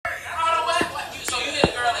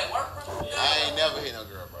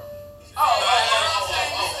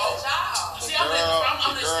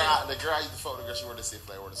girl, she worked at Six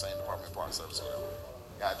Flags, worked the same department, park service, whatever.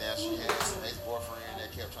 Goddamn, she had some ex-boyfriend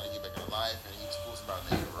that kept trying to get back in her life, and he was cool about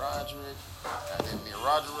named Roderick. Goddamn, me and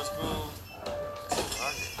Roger was cool.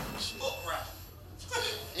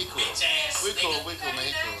 He cool. We cool, man.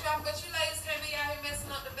 He cool. But you ladies can't be out here messing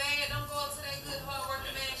up the bed. Don't go to that good hard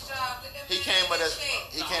working man's job. He came with us.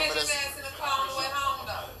 He came with us. In the car on the way home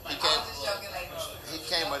though. He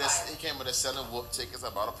came with us selling whoop tickets. I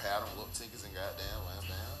bought a pad of whoop tickets and goddamn, wham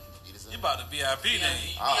bam. You about the VIP then?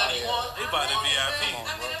 Oh, yeah. He about the VIP.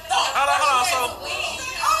 Hold on. So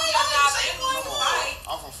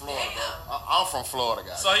I'm from Florida, bro. I'm from Florida,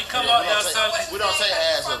 guys. So he come out there selling. We don't take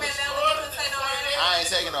ass with us. I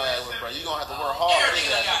ain't taking no ass with it, bro. You gonna have to work hard for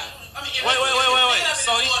this ass. Wait.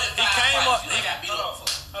 So he came up.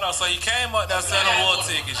 Hold on. So he came up there selling war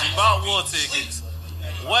tickets. You bought war tickets.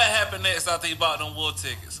 What happened next after he bought them war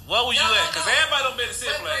tickets? Where were you at? Because everybody done been to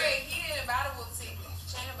Six Flags. He didn't buy the war tickets.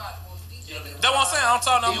 Shane bought the war tickets. That's what I'm saying. I'm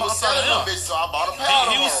talking He was selling them bitches, so I bought a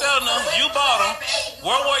pad. He was selling them. You bought them.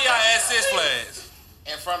 Where were y'all at Six Flags?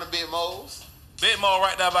 In front of Big Mo's. Big Mo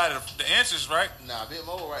right there by the entrance, right? Nah, Big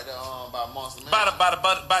Mo right there by Monster Man.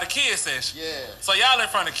 By the kids section. Yeah. So y'all in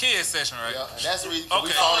front of the kids section, right? Yeah, and that's the reason Okay.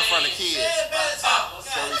 we fall in front of kids.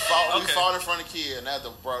 So we Okay. fall in front of kids, and that's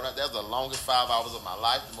the longest 5 hours of my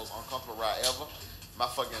life, the most uncomfortable ride ever. By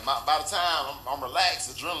the time I'm relaxed,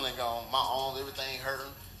 adrenaline gone, my arms, everything hurting,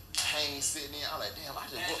 pain sitting in. I'm like, damn, I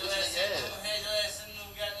just whooped this nigga ass.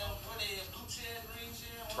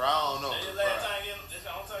 Bro, I don't know, bro.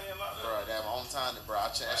 Bro, that's my own time, bro.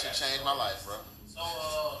 That shit changed my life, bro. So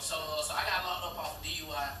I got locked up off of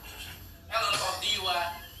DUI.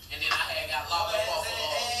 And then I got locked up off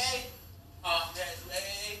of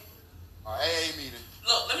AA meeting.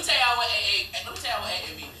 Look, let me tell y'all what AA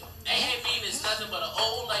meeting is. AA meeting is nothing but an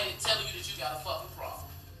old lady telling you that you got a fucking problem.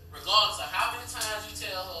 Regardless of how many times you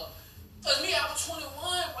tell her. Cause me, I was 21.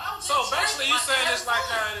 So basically you saying it's like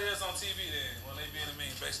how it is on TV then. When they be in the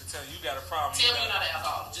meeting, basically telling you got a problem. Tell me you're not an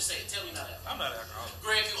alcoholic. Just say it. Tell me you're not an alcoholic. I'm not an alcoholic.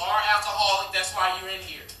 Greg, you are alcoholic. That's why you're in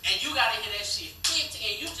here. And you gotta hear that shit 50,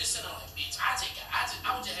 and you just sitting on like, bitch, I was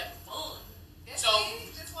just having fun. That's So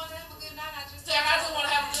it. Just want to have a good night. I just want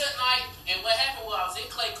to have a good night. And what happened was I was in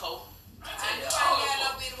Clayco. I knew I got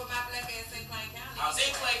no bit with my black ass in Plain County. I was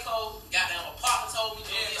in Clayco. Goddamn, my partner told me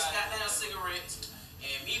to get some goddamn cigarettes.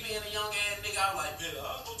 And me being a young ass nigga, I was like, man,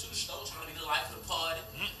 I'll go to the store trying to be the life of the party.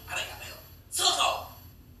 I done got took off.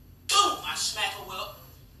 Boom! I smack a whip.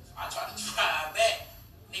 I tried to drive back.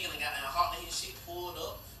 Nigga done got down hot and his shit pulled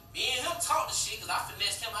up. Me and him talked the shit because I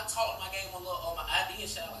finessed him. I talked him. I gave him a little on my ID and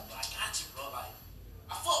shit. I was like, bro, I got you, bro. Like,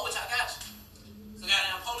 I fuck with you. I got you. So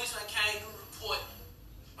goddamn policeman came to report.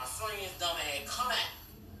 My friend's dumb ass come out.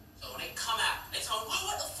 So when they come out, they told me,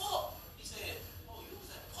 what the fuck? He said, oh, you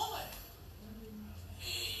was at the party.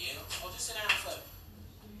 Yeah. Oh, just sit down for me.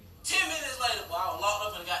 10 minutes later, boy, I was locked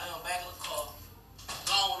up in the goddamn back of the car,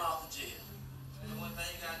 gone off the jail. The one thing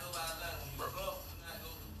you gotta know about that, when you broke, you gotta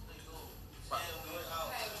go play goal.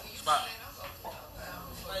 Spot.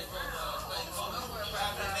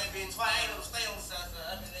 I've been twice. I ain't gonna stay on the south side.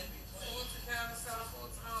 I've been that bitch.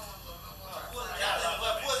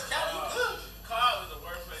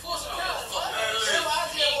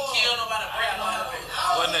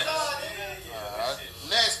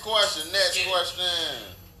 Next question.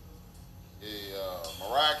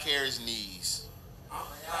 Mariah Carey's knees.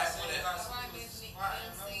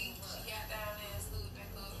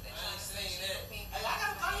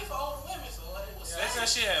 They said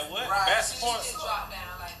she had what? Basketball? What's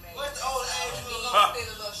the oldest age you look up?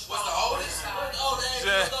 What's the oldest? I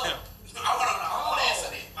want to know. I want to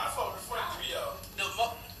answer that. I fought before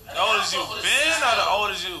The oldest you been or the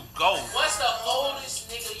oldest you go? What's the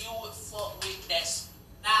oldest nigga you would fuck with that's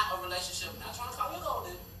not a relationship? Not trying to call you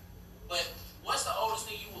old, but what's the oldest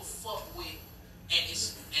nigga you would fuck with? And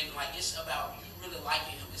it's about you really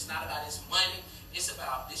liking him. It's not about his money. It's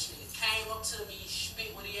about this nigga came up to me,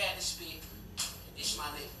 spit what he had to spit. And this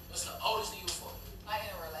my nigga. What's the oldest nigga you would fuck with? Like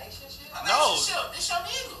in a relationship? No. This your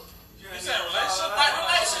nigga. You said relationship? Like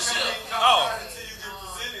relationship. Oh.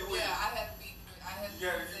 Yeah, I have to be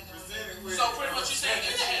presented with. So pretty much you saying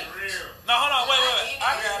that. No, hold on, wait.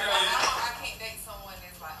 I got it. I can't date someone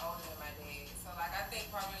that's like older than my dad. So like I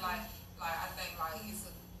think probably like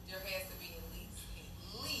there has to be at least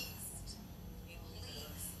 10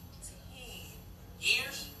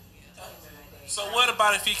 Years? So what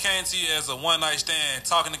about if he came to you as a one night stand,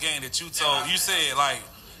 talking the game that you told? You said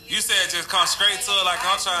just come straight to it like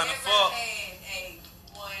I'm trying to fuck. Had a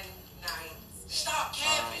one night stand. Stop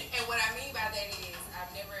capping. And what I mean by that is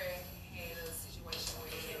I've never had a situation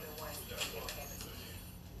where it happened once and it never happened again.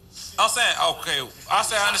 I'm saying, okay. I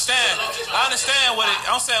understand. I understand what it.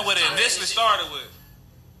 I'm saying what it initially started with.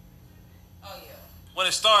 Oh yeah. When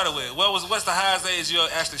it started with, what's the highest age you'll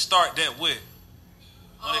actually start that with?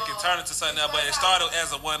 When it can turn into something else, but it started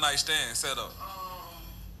as a one night stand setup. I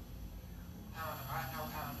don't know.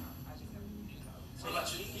 I just have, What about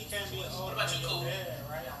you? He can't be older. What about you, Cool? Yeah,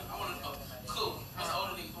 right. I want to know. Cool. What's the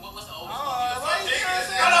older nigga? What's the oldest? Why you can't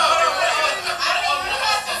say I don't know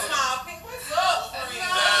about this small pink. What's up, friend?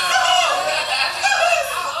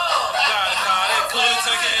 Nah, that Cool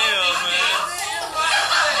taking L's,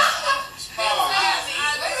 man.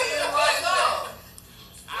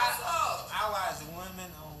 I watch women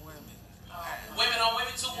on women. Women on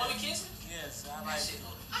women too. Women kissing? Yes, I That like shit. it.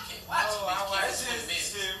 I can't watch it. I watch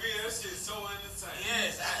That shit's so entertaining.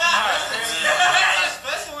 Yes.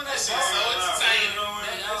 Especially when they so entertaining.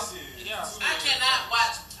 Yeah. I cannot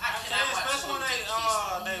watch. Especially when they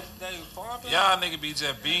farm. Y'all nigga be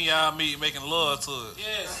just beating y'all meat, making love to it.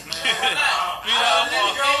 Yes, man. Beat up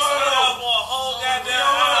for a whole goddamn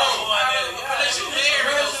hour. Unless you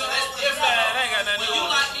married though, so that's different. Man, that ain't got nothing When to do you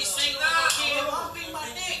with like it. me single with a kid, I'm be my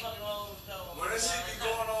dick. When that shit be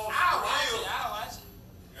going on for I'll watch real, it. I'll watch it.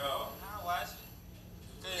 yo, I'll watch it.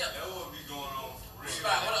 that would be going on for real.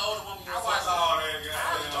 Right, what an older woman you I watch fuck? All that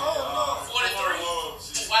goddamn.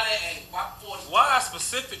 43? Why that ain't? Why 40? Why a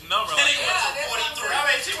specific number like that? 43. I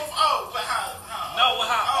mean, she was but how? No,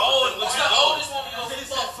 how old would What's you the go? oldest woman you gonna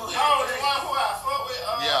fuck with? How old is one who I fuck with?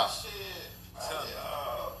 Yeah. Shit.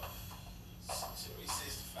 Should be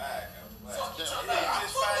 65. Fuck you talking Yeah, about?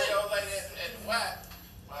 65-year-old lady at the white.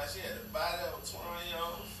 She had the body of a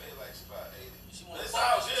 21-year-old. Feel like she about 80. She But wanna it's fuck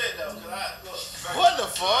all you. good though, cause I look. What the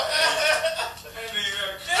fuck?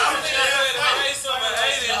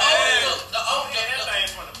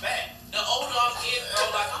 The older I'm getting, bro,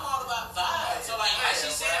 like I'm all about vibes. So like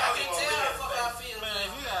she said, I can tell how the fuck I feel. Man,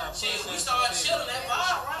 if you got a Shit, we pussy, started chilling that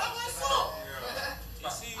vibe, right? I'm like, fuck. you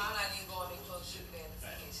see, I'm not even going to close shooting at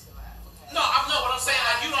the sketch to live. Okay. No, I know what I'm saying.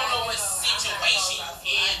 Like you don't know what situation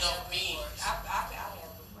you end up being. I've been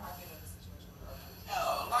in a situation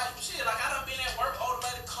where Like shit, like I done been at work, older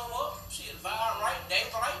lady come up, shit, vibe right, they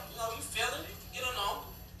right, you know, you feeling it, you don't know.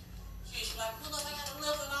 Shit, she like, look, I got to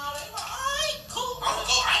live and all that. Like, alright, cool. I'm gonna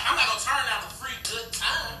go. I'm not gonna turn down the free good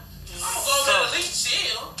time. I'm gonna go there at least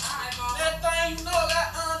chill. Alright, mom. That thing, you know,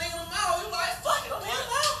 got nigga in the mouth. You like, fuck it, I'm here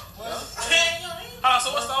now. You know what I mean? So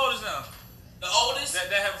what's the oldest now? The oldest?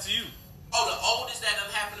 That happened to you? Oh, the oldest that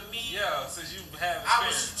done happened to me? Yeah, since you have I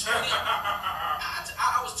was experience. 20.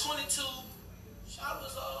 I was 22. Shot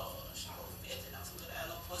was 50. That's a good ass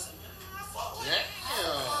little pussy, man. I fuck with it.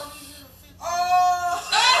 Oh,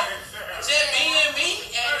 just being me,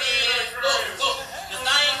 and then look. The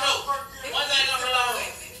thing, look. One thing I'm realizing,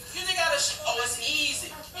 you just gotta. It's easy.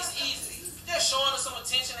 It's easy. Just showing her some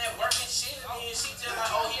attention at work and shit, and then she just like,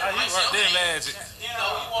 oh, here, You right there, magic. You know,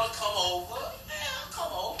 you wanna come over? Yeah, come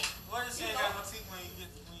over. what is it got no teeth when you get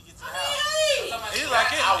to the I house? mean, hey. He's like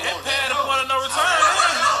it pad the point of no return.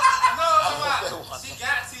 No, she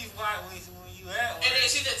got teeth white when you at And then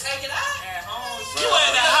she just take it out. at home. You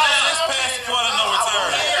ain't the house. It's past the point of no return.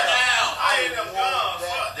 Here now. I ain't them gone.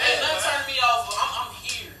 Fuck Hey, that. don't turn me off. I'm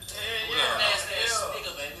here. Yeah. Nasty ass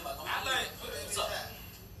nigga, baby. Like, I'm here. What's up?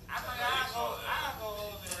 I think I go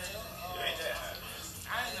over there. You ain't that high.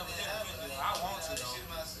 I ain't never been to Philly. I want to though.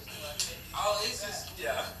 Oh, it's just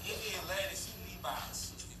Indian lady. She need about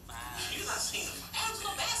 65. You not seen him.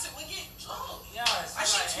 Angela Bassett would get drunk. Yeah, Like,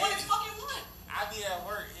 she 20 fucking one. I be at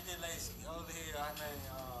work. Indian lady. She over here. Her name.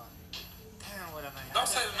 Damn, what her name? Don't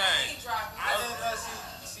say the name. I didn't know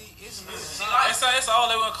she it's me. It's all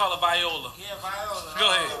they want to call it Viola. Yeah, Viola. Go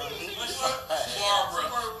ahead. Barbara. She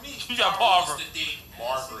work with me. You got Barbara. The dick.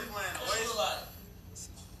 Margaret. She wearing a What she waist. look like?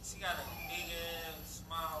 She got a big ass,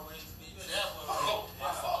 small waist, bitch. Oh, my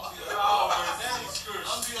fault. That is good.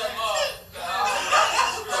 I'm be like,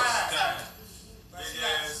 Big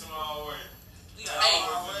ass, small way. hey,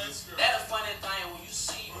 that's a funny thing when you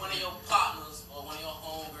see one of your partners or one of your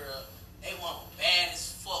homegirl, they want bad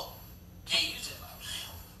as fuck, and you just like,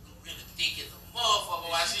 man, really thick as a motherfucker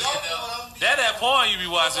while she in there. That porn you be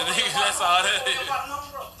watching, nigga. That's all that You is. fuck one of your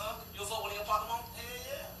partner, bro? You fuck one of your partner, mom?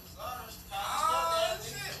 Yeah.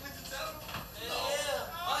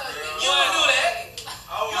 You wouldn't do that.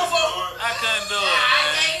 I couldn't do it, man.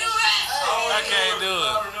 I can't do it.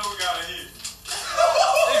 I already know we got a hit.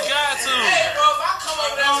 You got to. Hey, bro, if I come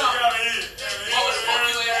over there, We got a hit. what the fuck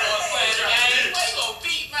you in there playing the game? Boy, you gon'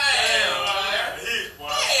 beat my ass. Damn. Hit, boy.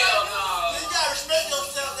 Hell no. You gotta respect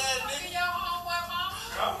yourself, that nigga. Your homeboy, mama.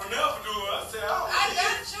 I would never do it. I said, I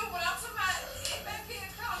got you, but I'm talking about get back here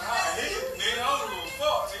and come. I hit, nigga. I don't give a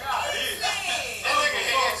fuck, nigga. I hit. That nigga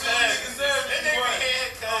head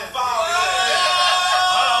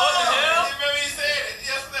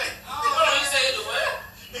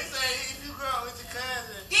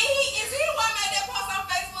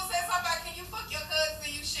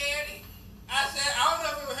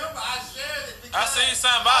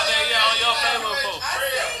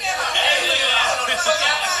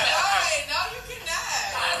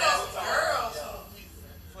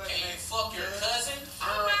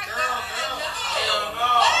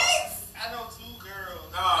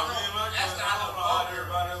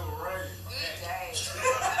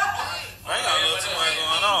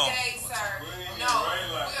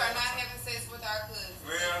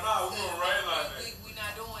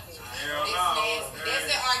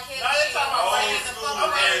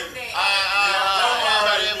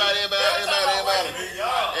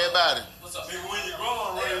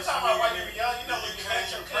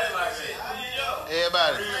Everybody.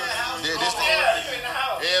 Everybody.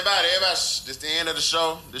 This the end of the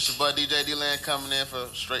show. This your boy DJ D-Land coming in for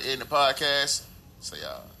Straight Ignorant Podcast. So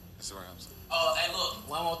y'all, Instagrams. Hey, look,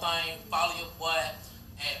 one more thing. Follow your boy at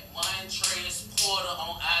Montrez Porter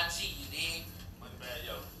on IG. You dig? Money bad,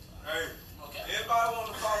 yo. Hey. Okay. Everybody want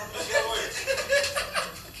to follow me that way.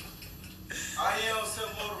 I am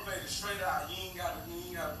self-motivated. Straight out. You ain't got to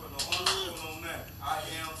put no underscore on that. I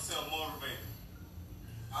am self-motivated.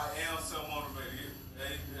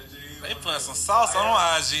 They putting some sauce on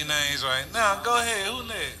our IG names right now. Go ahead. Who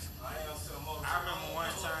next? I am self-motivated. I remember one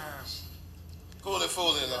time. Cool and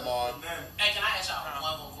fooling, Lamar. Hey, can I ask y'all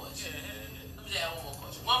one more question? Let me just ask one more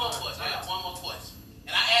question. One more question. I got one more question.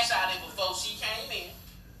 And I asked y'all this before she came in.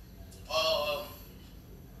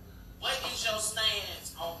 What is your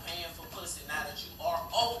stance on paying for pussy now that you are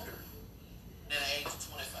older than the age of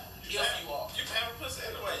 25? If you are. You pay for pussy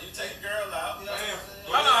anyway. You take a girl out.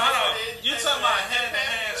 Hold on. You talking about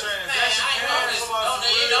hand-to-hand transaction?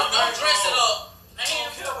 Don't dress it up. Paying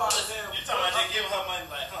for pussy. You talking about just giving her money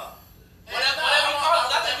like, huh? Whatever you call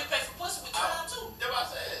it, I think you pay for pussy with time too. That's what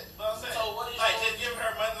I said. So what is like just giving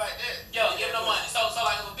her money like that? Yo, give her money. So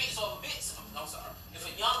like if a bitch, I'm sorry. If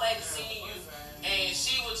a young lady seen you and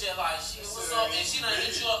she was just like, what's up, and she done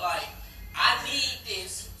hit you up like, I need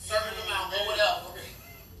this certain amount or whatever.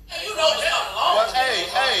 And you know what's coming along. Hey,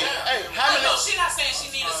 how many? No, she not saying she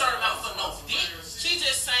need a certain amount for no dick. She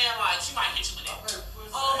just saying like she might hit you with that.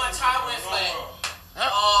 Oh, my tire went flat.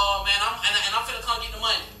 Oh man, I'm finna come get the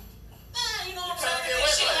money. Man, you know what I'm saying?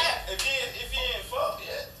 That shit happen. If you ain't fucked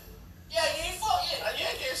yet. Yeah, you ain't fucked yet. You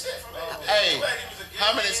ain't getting shit from me. Hey,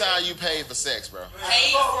 how many times you paid for sex, bro?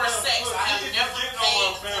 Paid for sex. I have never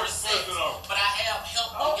paid for sex, but I have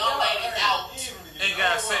helped a young lady out. They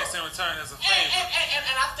got sex in return as a favor.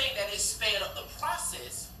 And I think that it sped up the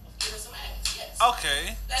process of getting some ass. Yes.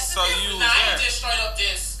 Okay. That's So the you difference. Now, I was ain't there. just straight up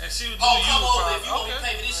this. And she would do Oh, you come over probably. if you want me to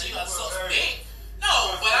pay for this shit. You gotta suck some dick.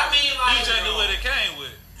 No, but I mean You like. just knew what it came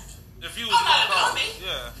with. If you was I'm not a gonna dummy.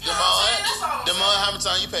 yeah. You know what I'm saying? That's all I'm saying. Demond, how many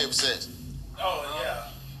times you paid for sex? Oh,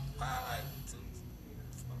 yeah. Probably like 2,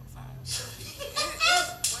 4, 5.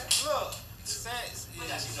 Look, sex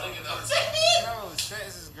is. No,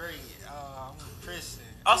 sex is great. I'm a Christian.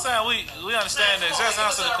 I'm saying we understand that. Just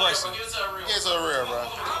answer the question. Give it to her real. It's a real, bro. I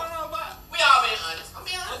don't know about. We all being honest. I'm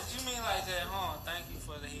being What honest. you mean like that, huh? Thank you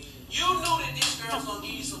for the head. You knew that this girl's gonna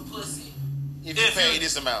give you some pussy. If you pay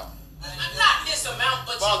this amount. Not this amount,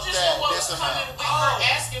 but Fuck you just that, knew what this was amount. coming with her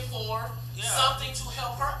asking for Yeah. something to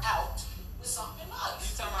help her out with something else.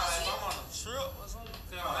 You talking about if I'm on a trip or something?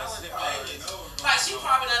 Cause I went to Vegas. Like she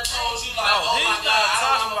probably done told you like, No, oh he's my not god, I talking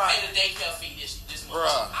don't want about- to pay the daycare fee this month.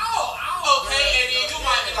 Bruh. Oh, okay, and then you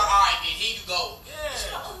might be like, all right, then here you go.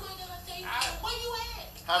 Yeah. Oh my god, thank you. Where you at?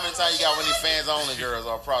 How many times you got when these fans only girls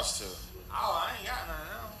or prostitutes? Oh, I ain't got none of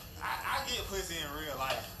them. I get pussy in real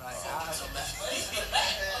life. Like,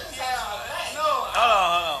 yeah, no. Hold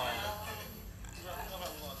on.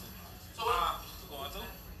 So what? Going through?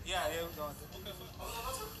 Yeah, we're going to. Yeah,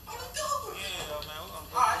 man, we're going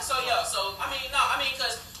to. All right, so yeah,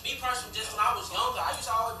 cause me personally, just when I was younger, I used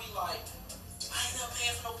to always be like, I ain't never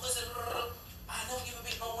paying for no pussy. I ain't never give a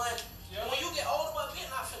bitch no money. But when you get older, but bitch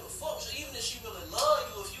not finna fuck. So even if she really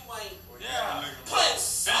love you, if you ain't putting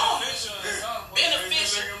some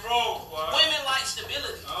beneficial, women like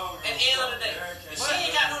stability. At the end of the day, if she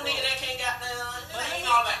ain't got no nigga that can't got down, it ain't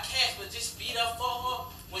all about cash, but just be there for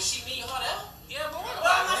her when she need her there. Yeah, but Well,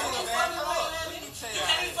 I'm not finna fuck you like that. You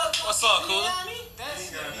can't even fuck What's up, cool? You know what I mean?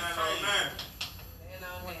 that's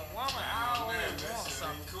when a woman always wants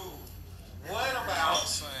something. What I'm about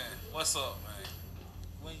saying, what's up, man?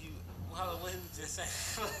 when you, what he was just saying?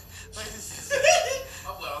 What he just saying?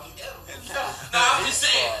 Oh, well, I'm I'm just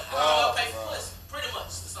saying, I'm gonna pay for pussy. Pretty much,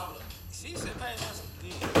 to sum it up. She should pay us some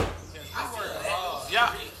dick. Because I we feel work that.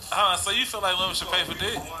 hard. So you feel like women should pay for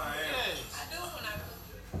dick? Yeah. I do when I do.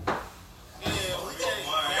 Yeah, we can't.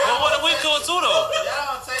 But what if we cool too though?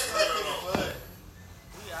 Y'all don't take no people blood.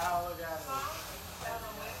 We all got it.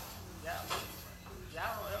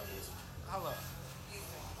 Y'all don't ever. Hold up.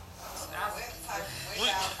 What type of way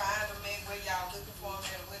y'all find them in, where y'all looking for them,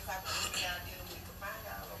 and what type of women y'all dealing with to find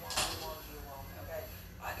y'all the one who want to be a woman, okay?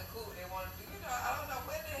 Like the cool they want to do, I don't know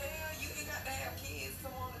what the hell, you ain't got to have kids to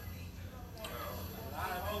want to be. A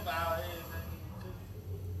lot of people out here.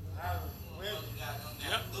 A lot of women. I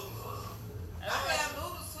have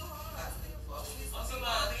noodles too, I still fuck with these people.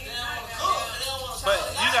 But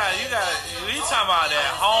you got. We talking about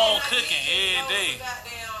that home cooking every day.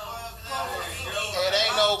 It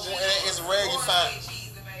ain't no. It's rare you find. A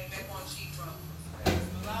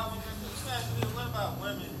lot of women. What about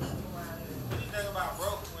women? What do you think about broke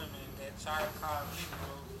started calling me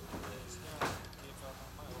broke because he don't give up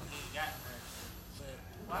on money. Well, he ain't got money. But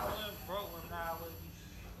why women broke women now would be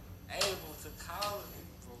able to call me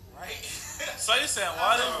broke, right? So you saying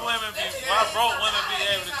why do women be? Why broke women be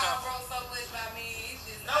able to come? broke so much by me. It's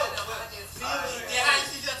just No, but she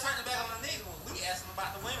just turned it back on the nigga when we asked him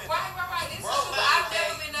about the women. Right. It's Bro, true.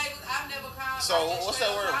 I've never called. So what's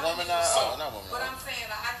that word? Womanizer? Oh, not But womanizer. I'm saying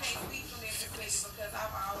like I can't speak from that perspective because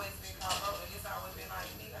I've always been called broke and it's always been like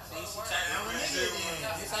nigga. I don't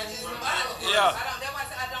know. Yeah. That's why I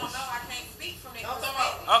said I don't know. I can't speak from that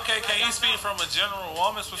perspective. Okay, can you speak from a general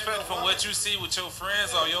woman's perspective, from what you see with your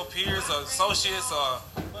friends or your peers or associates, or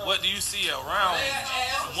what do you see around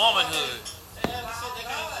womanhood? None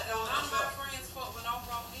of my friends fuck with no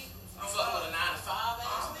broke niggas. You fuck with a 9 to 5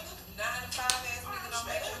 ass nigga? 9 to 5 ass nigga don't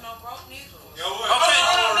make with no broke niggas. Okay,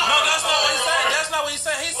 no, that's not what he said. That's not what he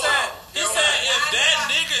said. He said if that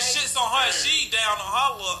nigga shits on her, she down on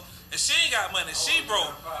her luck, and she ain't got money, she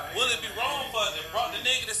broke. Will it be wrong for the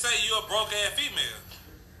nigga to say you a broke ass female?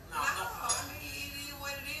 No, I mean it is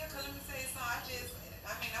what it is. Cause let me tell you something. I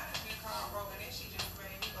mean I have been called broke and then she just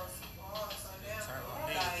made me go super hard. So damn,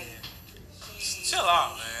 like Chill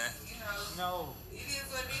out, man. You know, No. it is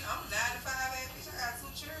what it is. I'm 9 to 5 ass bitch. I got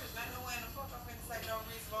 2 children. Ain't no way in the fuck I'm finna take no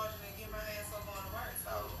risk larger than get my ass up on the work.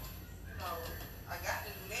 So you know, I got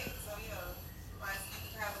to do that. So yeah, like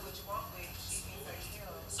you can have what you want, but she can take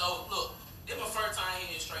care of. So look, this my first time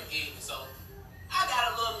hearing straight Eddie, so I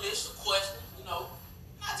got a little list of questions, you know.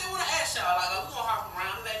 I just want to ask y'all, like, we gonna hop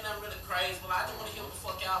around. It ain't nothing really crazy, but I just want to hear what the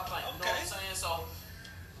fuck y'all think. You know what I'm saying? So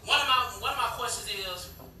one of my questions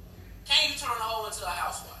is, can you turn a hoe into a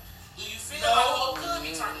housewife? Do you feel like a hoe could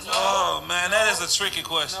be turned into a hoe? Oh man, that is a tricky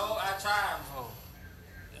question. No, I tried before.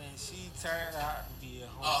 And she turned out to be a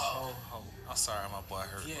hoe. I'm sorry, my boy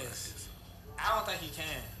hurt. Yes. I don't think he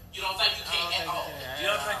can. You don't think you can at all? You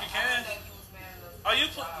don't think you can? Are you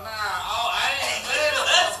put? Nah, I ain't mad.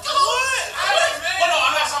 Let's go. What? Hold on,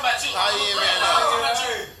 I'm not talking about you. How you ain't mad I'm now? talking about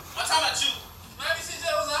you. I'm talking about you. Maybe she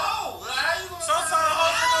just was a hoe. Like, how you gonna Sometimes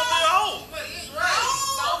hoes are gonna be a hoe. Right.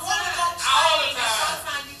 Sometimes don't All the change. time.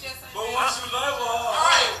 Sometimes you just ain't. But once you level All up,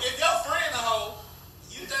 right, if your friend a hoe,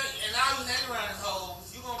 you think, and now you hang around his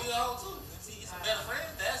hoes, you gonna be a hoe too. And see, it's a better friend.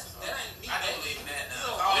 That ain't me. I don't believe in that now.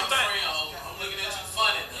 You All You my think- friend hoe, I'm looking at you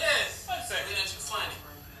funny now. Yes. Wait a I'm second. looking at you funny.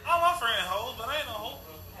 All my friend hoes, but I ain't no hoe.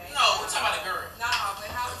 No, we're talking about a girl. Nah, but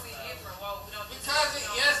how is it different? Well, we don't Because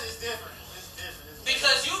yes, it's different. It's different.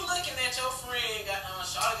 Because you looking at your friend got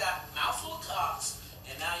Shawty got mouthful of cocks,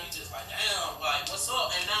 and now you just like, damn, like what's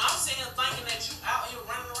up? And now I'm sitting here thinking that you out here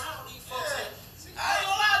running around with these folks. Yeah. And I ain't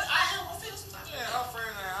gonna lie, I am gonna feel some type of Yeah, way. her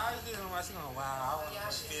friend, like, I was getting she gonna wow. I want to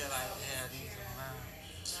feel like, yeah, these are mine.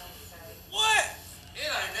 What? It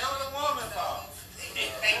ain't never the woman's fault.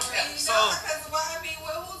 So- because I mean,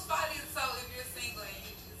 well, whose fault is it? So if you're single and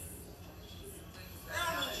you just, They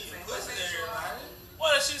don't need to pussy to everybody. What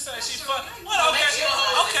did she say? She fuck. What? Make Okay. sure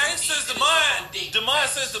hoes Okay. is Since deep Demond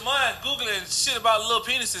says Demond googling shit about little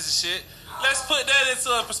penises and shit. Let's put that into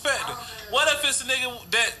a perspective. What if it's a nigga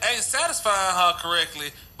that ain't satisfying her correctly,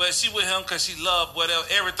 but she with him because she love whatever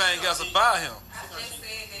everything else about him? I just said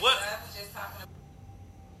that. What? I was just talking about.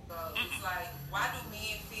 So it's like, why do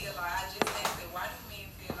men feel like? I just said, why do men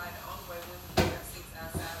feel like the only way women can have sex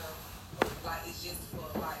outside of like it's just for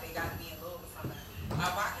like they gotta be in love with somebody?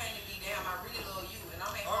 Like, why can't it be damn? I really love you and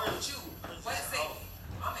I'm at home with you. Wait a second,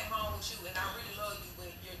 I'm at home with you and I really love you, but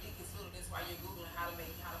your dick is little. That's why you're googling how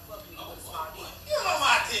to fuck me with a small dick. You know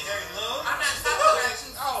my dick ain't little. I'm not talking about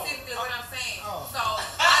you specifically, what I'm saying. So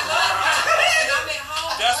I love you and I'm at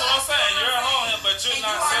home. That's what I'm saying. You're at home, but you're And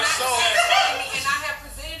not you are sexually not satisfied. satisfying me, and I have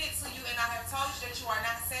presented it to you, and I have told you that you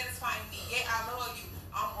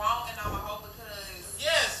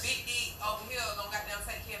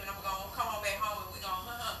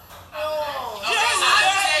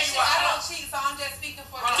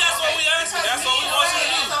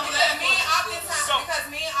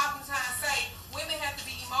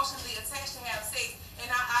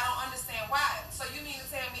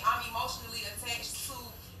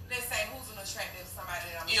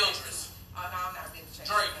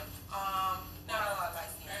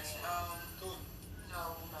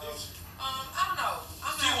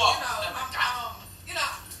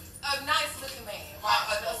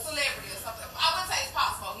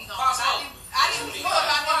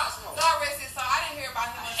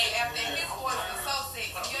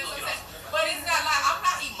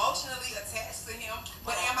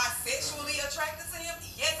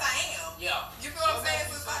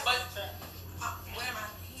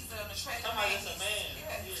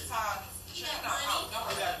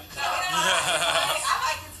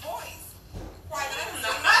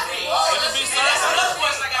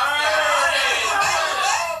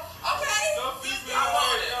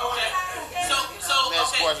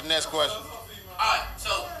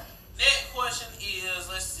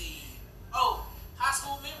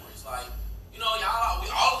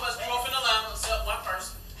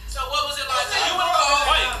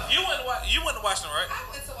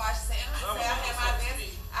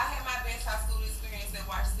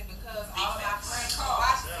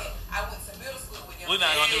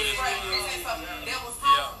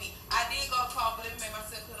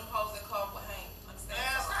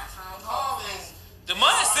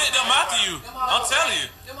you. I'm telling you.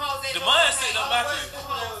 Them hoes they The doing mind thing. said them after you. Them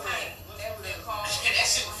hoes thing. That was their call. That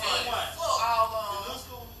shit was funny. All on.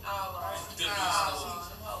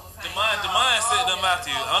 The mind said them after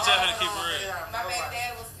you. I'm just gonna keep it real. My back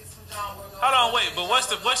dad was from John Boy. Hold on, wait. But what's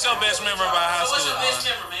your best memory about high So what's school? your best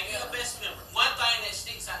memory, man? Give your best memory. One thing that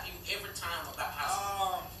sticks out to you every time about high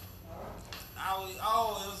school.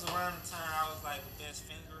 It was around the time I was like the best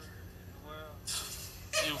finger in the world.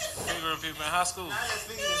 You figuring people in high school? I just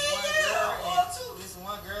figured this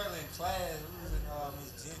one girl in class who was in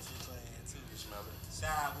Miss Gentry class too.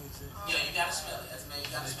 Shout out Miss Gentry. Yeah, you gotta smell it. That's man, you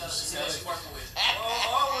gotta smell it to see what she's working with.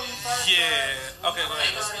 When you first Yeah. Okay, go Ain't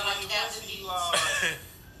ahead. gonna smell like Captain you,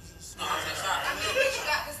 D's. I mean, you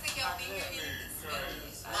got to stick your finger in it and smell it.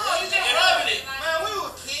 No, you just rubbing it. Man, we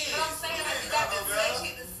were kids. But I'm saying, like, you got to touch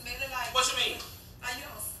it to smell it like. What you mean? Like, you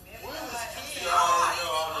don't smell it like.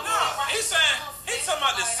 He's saying he's talking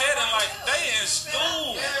about the setting like they in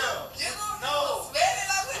school. You don't smell it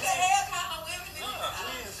like what the hell kind of women is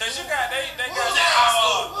it? Cause you got they got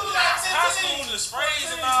high school the sprays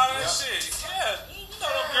and all that shit. Yeah, you know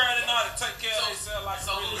them girls that know how to take care of themselves like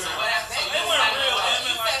So real. what happened? So They you weren't was real like,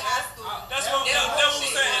 women like that. That's what we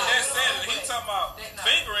saying in that setting. He talking about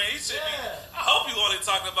fingering. He should be. I hope you only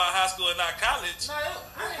talking about high school and not college. No,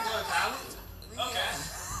 I didn't go to college. Okay.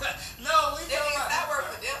 No, we That talking means I about. work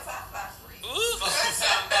for them, so I fly free. Ooh.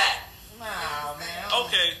 I'm back. Nah, man.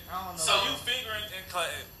 Okay. I don't know. So you fingering in class.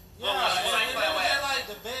 Yeah, What was it it? was just like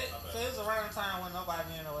the best. It was around the time when nobody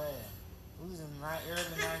getting no ass. We was in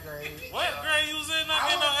early 9th grade. What grade you was in? Not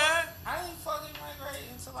getting no ass? I didn't fucking 9th grade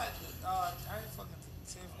until like I didn't fucking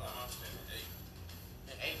 10th grade.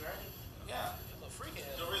 In 8th grade? Yeah. You little freaky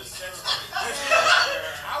ass. The real 7th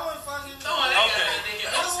I wasn't fucking. Come on, that Okay. guy nigga.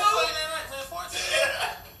 I was fucking at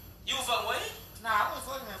 14. You were fucking with? Nah, I wasn't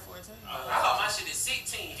fucking at 14. I thought my shit is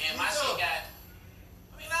 16 and my shit got.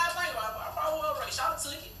 I mean, I think I probably will right. Shout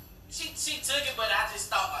took it. She took it, but I just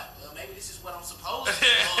thought like, well, maybe this is what I'm supposed to do.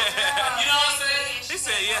 You know what I'm saying? He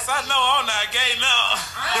said, yes, I know I'm not gay now.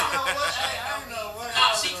 I don't know what. I don't know what.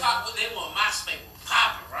 Nah, she caught with them on MySpace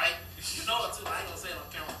popping, right? You know it too. I ain't gonna say it on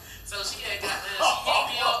camera. So she had got there.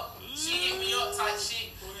 She hit me up type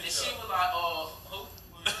shit, and she was like, who?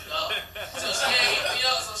 So she had hit me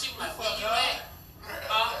up. So she was like, where you at?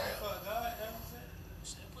 Huh? Fuck God, that's what I'm saying.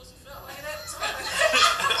 Shit, pussy felt like that.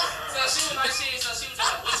 So she was like, shit. So she was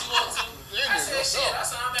like, what you up to? I said, shit. I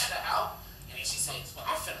said, I'm at the house. And then she said,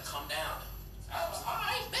 I'm finna come down. I was all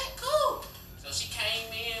right, bet, cool. So she came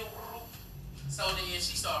in. So then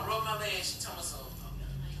she started rubbing my leg. She told me something.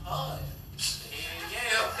 Hard.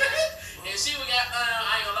 Yeah. And she was got,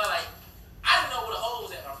 I ain't gonna lie, like, I didn't know where the hole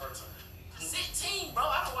was at my first time. 16, bro.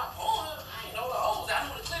 I don't watch porn. I ain't know where the hole was at. I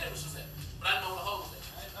knew where the clitoris was at. But I didn't know where the hole was at.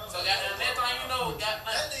 So goddamn, that thing you know, That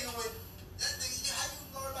nigga, how you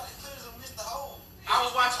learn about the clitoris and miss the hole? I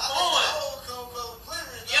was watching porn. The hole come from the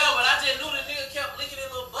clitoris. Yeah, but I just knew the nigga kept licking that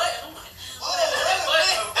little butt. I'm like, that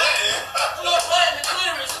button. The little button, the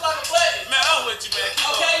clitoris, it's like a button. Man, I'm with you, man. Keep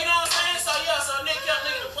Okay, going. you know what I'm saying? So yeah, so a nigga kept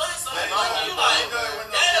licking the butt. So he like, you like,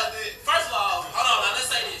 damn. First of all, hold on, now let's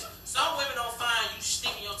say this. Some women don't find you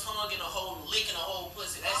sticking your tongue in a hole and licking a whole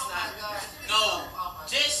pussy. That's not. No.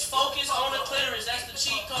 Just focus on the clitoris. That's the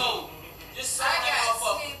cheat code. Just suck I that got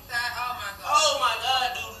motherfucker. 10 thighs. Oh my God. Oh my God,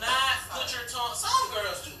 do not put your tongue. Some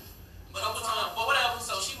girls do. But whatever.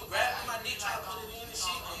 So she would grab my dick, try to put it in and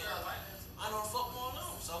shit. And I know the fuck going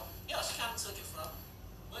on. So yeah, she kind of took it from.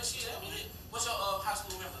 But shit, that was it. What's your high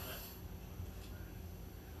school memory, man?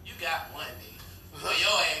 You got one, nigga. But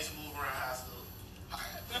your ass move around high school.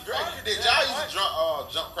 Did y'all used to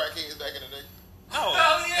jump crackheads back in the day? No.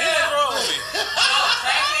 Hell He yeah. ain't wrong with me.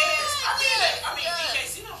 Crackheads? I did. I mean,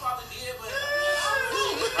 DKC done probably did, but. He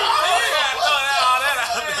ain't gotta throw all that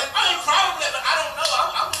out there. I mean, probably, but I don't know.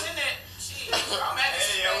 I was in that. Shit. I'm at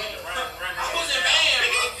the I was in band.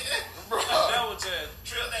 That was just.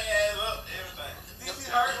 Trip their ass up, everything.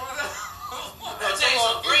 I'll tell you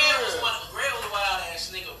something. Greg was a wild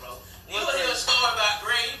ass nigga, bro. You would hear a story about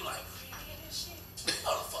Greg, you be like, Greg did that shit?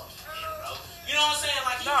 No, the fuck you did, bro. You know what I'm saying?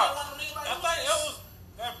 Like, he was one of them niggas like, I think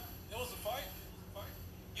it was a fight.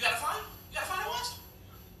 you got to fight? You got to fight and watch?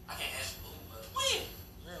 I can't ask you who, but when?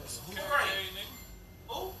 Who Greg?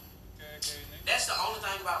 Who? That's the only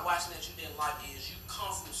thing about watching that you didn't like is you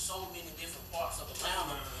come from so many different parts of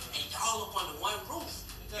Atlanta and y'all up under one roof.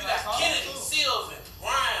 You got Kennedy, Sylvan,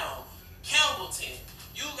 Brown, Campbellton.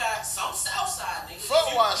 You got some Southside niggas.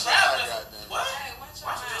 Fuck You Washington, traveling- goddamn. What? Hey, watch your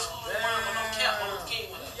Washington mouth. School of the World with no cap on the king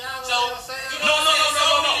with it. Y'all So, know what I'm saying? you know what I'm saying?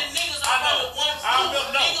 So many niggas I up know. under one I roof.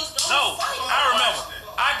 remember. Niggas don't No. fight. I remember.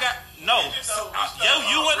 I got no.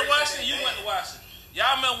 You went to Washington. You went to Washington.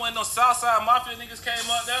 Y'all remember when those Southside Mafia niggas came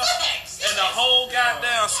up there? Facts. and the whole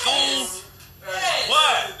goddamn school.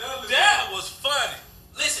 What? That was funny.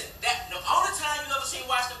 Listen, that the only time you ever seen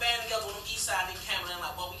watch the band together when them East Side niggas came in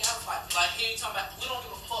like, well, we gotta fight. Like here you talking about, we don't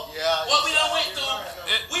give a fuck. Yeah, what we done went through.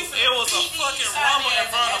 It was a fucking rumble in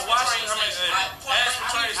front of Washington. I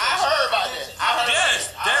heard about that. I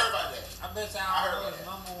heard about that. I bet y'all know his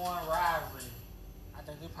 #1 rivalry. I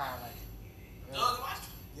think they probably like Doug and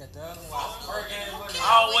Washington? yeah, Doug and Washington. First game was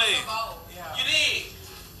Always. yeah. You did.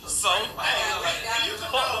 So, You used to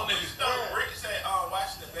know Rick said,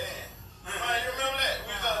 watch the band. You remember that?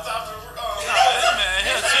 We was on the top of the that man,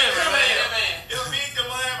 he's tripping, man. It was me, the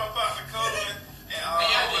man, my partner, Coleman, and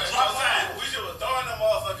we just was throwing them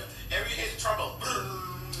motherfuckers, and we hit the trumpet.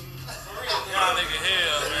 Y'all nigga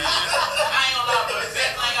hell, man. I ain't gonna lie, but that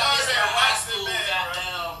thing I missed about high school,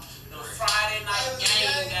 goddamn, the Friday night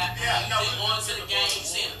game, goddamn, you just going to the game, you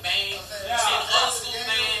seeing the band, you seeing the other school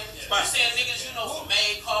band, you seeing niggas you know from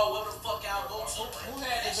May, Call, whatever the fuck y'all go to. Who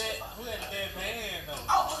had the bad band though?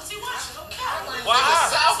 Oh, Booker T. Washington, okay. Why?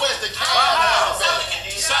 Southwest the Cavs.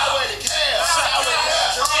 Southwest the Cavs.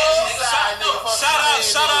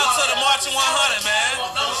 Shout out to the Marching 100, man.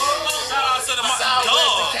 Shout out to the Marching Southwest the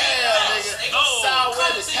Dog. Cavs, nigga. No.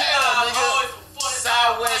 Southwest the Cavs, nigga.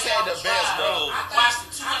 Southwest had the best, bro.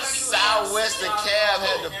 Southwest the Cavs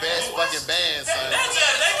had the best fucking band, son.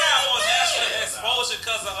 They got more national exposure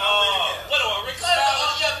because of what do I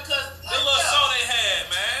Because the little show they had,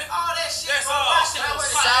 man. all that shit, That's bro, all. Washington was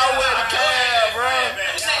fire. Southwest the Cavs, bro. Let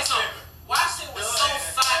me tell you something. Washington was so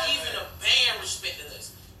fire, even the band respected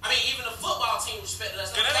us. I mean, even the football team respected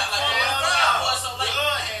us. Good Like, enough. was so late.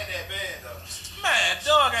 had that band, though. Man,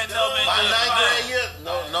 dog ain't no man. My good. ninth grade year,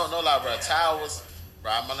 no lie, bro. Towers,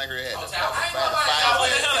 bro. My ninth grade had the What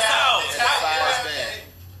the hell is Towers? fires band.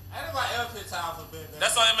 I didn't like LP Tower for band.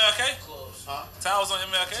 That's on MLK? Huh? Towers on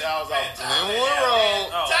MLK? Towers off Glenwood Road.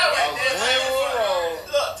 Oh. Glenwood Road.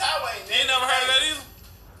 Look, Tower ain't You ain't never heard of that either?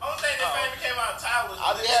 Only thing that family came out of Tower was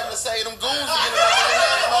I be having to say them goons to get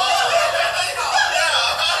another that,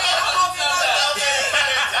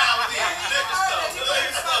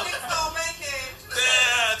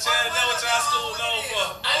 Damn, Chad, that what y'all school known for.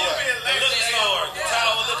 I used to be in The liquor store. The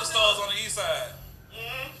Tower liquor stores on the east side.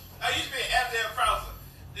 I used to be in Avondale Crossing.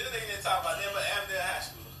 This nigga didn't talk about that, but Avondale High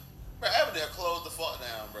School. Bro, Avondale closed the fuck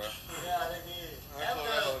down, bro. Yeah, they did. Closed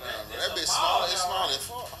that whole down, bro. That bitch small. It's small as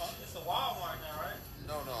fuck, huh? It's a Walmart now, right?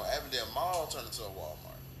 No, Avondale Mall turned into a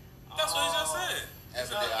Walmart. That's what he just said.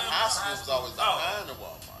 Avondale High School was always behind the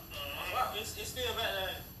Walmart. It's still back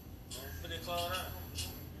there, but they closed down.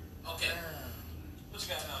 Okay. What you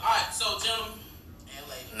got now? All right, so gentlemen and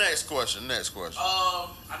ladies. Next question. I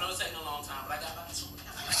know it's taking a long time, but I got about 2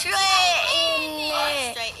 minutes. Straight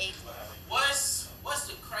 8. What's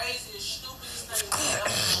the craziest, stupidest thing you ever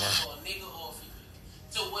done for a nigga or a female?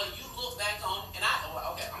 So when you look back on, and I'm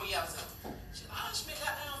gonna give y'all an example. Shit, I done spent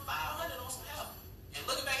goddamn $500 on some help. And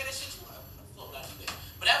looking back at that shit, you like, what the fuck would I do that?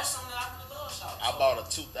 But that was something that I really love, y'all. I bought a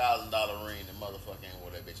 $2,000 ring and motherfucker ain't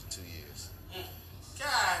wore that bitch in 2 years.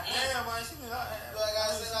 God damn, man, she been like that. Look, I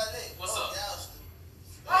gotta say like that. What's up? Y'all stupid.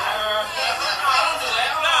 I don't do that.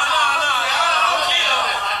 No.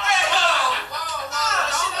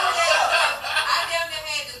 I damn near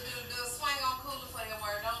had to do the swing on cooler for that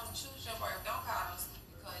word. Don't choose your word. Don't call us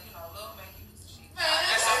because you know love make you do some shit.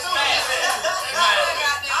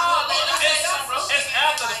 It's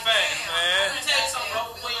after the fact, man. Let me tell you something,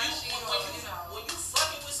 bro. When you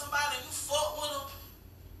fucking with somebody and you fuck with them,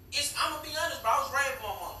 I'm gonna be honest, bro. I was raised by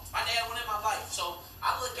my mom. My dad went in my life, so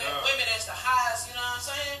I look at women as the highest. You know what I'm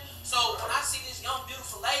saying? So when I see this young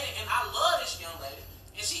beautiful lady, and I love this young lady,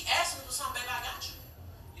 and she asked me for something, baby, I got you.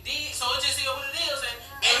 You did? So it just is what it is,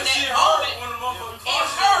 and that moment, it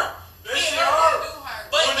hurt. It hurt.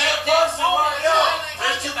 But When at that that person moment, right there, think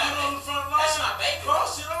that you about put that. on the front line, That's my baby.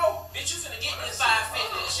 cross it off. Bitch, you finna get this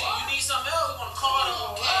 550 and shit. You need something else? You want a card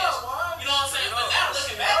or want cash? You know what I'm saying? But now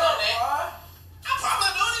looking back on that, I probably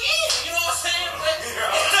do it again. You know what I'm saying? But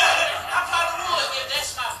I probably would if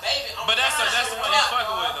that's my baby. But that's the one you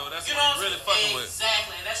fucking with, though. That's the one you really fucking with.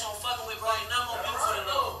 Exactly, and that's what I'm fucking with, bro. Ain't nothing more beautiful than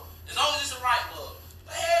love. As long as it's the right love.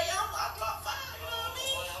 But hey, y'all, I dropped 5. You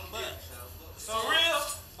know what I mean? So real?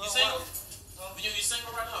 You single? You single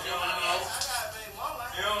right now? You know what I mean? I got a baby mama.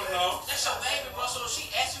 You don't know. That's your baby, bro. So if she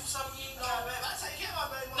asks you for something you ain't I got a know. baby. I take care of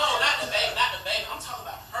my baby mama. No, not the baby. I'm talking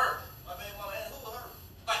about her. My baby mama, and who was her?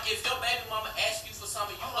 Like if your baby mama asks you for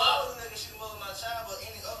something you I'm love, not nigga, she the mother of my child, but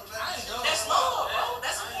any other baby. I ain't know. that's love, bro.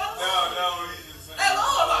 That's love. No, he's just saying. That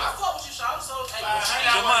love. Like, I fuck with you, Charlotte. So hey,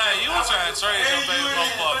 Jamai, you was trying to trade your baby mama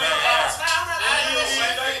for a bag of ass. And you didn't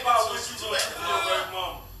even think about what you gonna do to your baby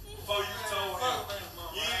mama before you told him.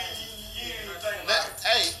 You didn't even think about it.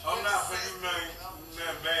 Hey, I'm not for you.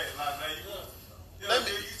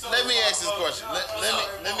 ask this question.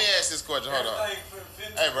 Let me ask this question. Hold on.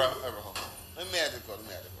 Hey, bro. Hold on. Let me ask this question.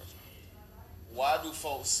 Why do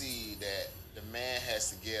folks see that the man has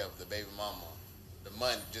to give the baby mama the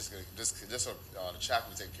money just so the child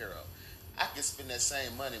can be taken care of? I can spend that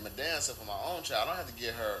same money my damn self for my own child. I don't have to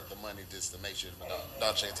give her the money just to make sure my daughter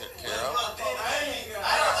can take care of. That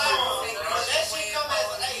shit come as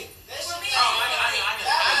I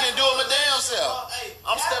can do it my damn self.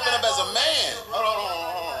 I'm stepping up as a man. Hold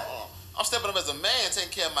on. I'm stepping up as a man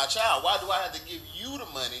taking care of my child. Why do I have to give you the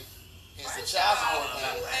money? It's the child support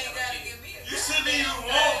thing. You ain't gotta give me You shouldn't even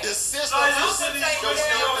want the system. the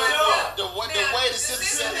way the system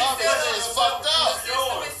set up is fucked up. The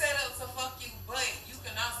system is set up to fuck you, but you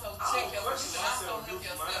can also check yourself. You can also help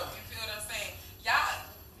yourself. You feel what I'm saying? Y'all,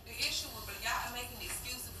 the issue with y'all making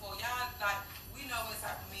excuses for y'all, like, we know what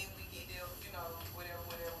type of men we get there, you know, whatever.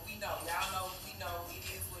 We know. Y'all know, we know it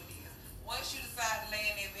is what it is. Once you decide to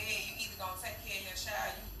lay in that bed, you either gonna take care of your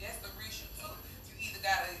child, that's the issue too. You either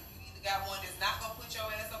got one that's not gonna put your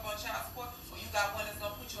ass up on child support, or you got one that's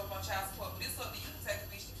gonna put you up on child support. But it's up to you to take a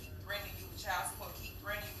bitch to keep threatening you with child support,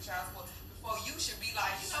 before you should be like,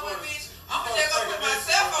 you know what, bitch, I'm gonna just go put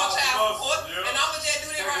myself on child support, and I'm gonna just do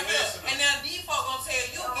that right here. And now these folk gonna tell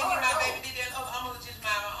you, give me my baby, did that, I'm gonna just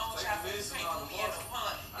mind my own child support. You can't put me in no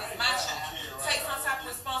pun. It's my child. Take some type of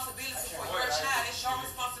responsibility for your child. It's your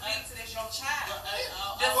responsibility. That's your child.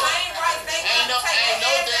 The same right they got to take Ain't no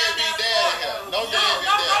dad be dad here. No dad be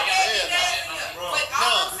dad. But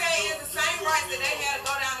all I'm saying is the same rights that they had to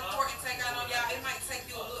go down to court and take out on y'all. It might take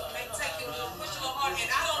you a little, push you a little harder. And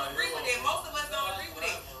I don't agree with it. Most of us don't agree with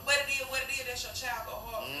it. But it is what it is. That's your child go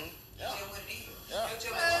hard. Yeah. That's what it is. Y'all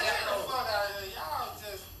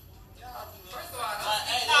just. First of all,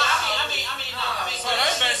 So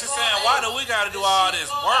they basically saying, why do we got to do all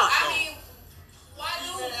this work? I mean, why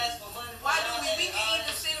do we can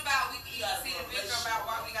either sit and bicker about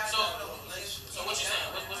why we got to do it. So what you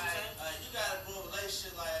saying? What you saying? You gotta grow a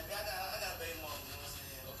relationship like I got a baby mama, you know what I'm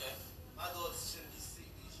saying? Okay. My daughter shouldn't be sick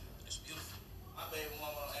this year. It's beautiful. My baby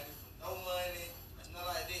mama don't ask me for no money, nothing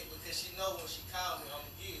like that, because she know when she call me, I'm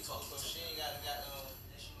gonna give it to her, so she ain't gotta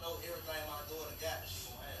and she know everything my daughter got, she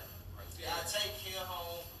gonna have. See, I take care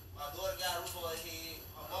home. My daughter got a roof over her head.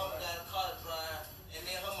 Her mama got a car to drive, and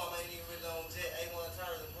then her mama ain't even really on jet A1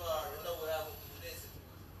 terms and already know what I would do with this. You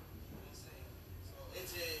know what I'm saying? So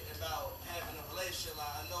it's just about having a relationship.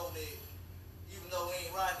 Like I know that even though we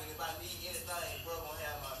ain't rocking, if I need anything, bro gonna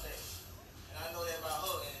have my back. And I know that about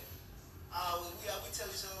her. And we tell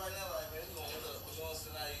each other right now, like, man, we're gonna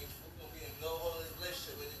sit out here, we're gonna be in no whole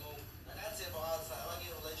relationship, but it's gonna, like I tell people all the time, if I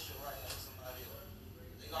get in a relationship right now with somebody else,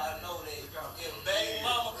 they gotta know that if baby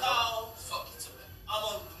mama calls, I'm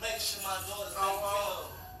gonna make sure my daughter's taken care of.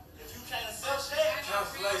 If you can't accept that,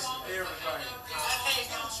 Translation, everything. I can't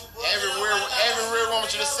get with you, bro. Every real woman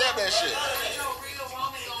should accept that shit. No real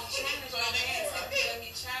woman gonna challenge your man to be a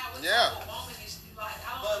child. Yeah. But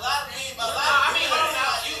a lot of men,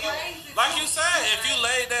 Like you said, if you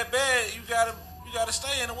laid that bed, you gotta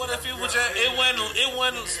stay in it. What if it was just, it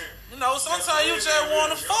wasn't, you know, sometimes you just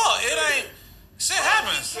want to fuck. It ain't, shit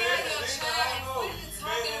happens.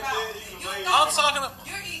 I'm talking about.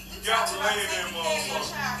 You got to lay in that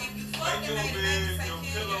motherfucker. If you fucking take care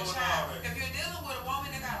of your child. If you're dealing with a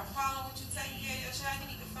woman that got a problem with you taking care of your child,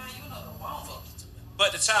 you need to find you another woman.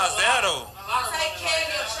 But the child's there though. Take care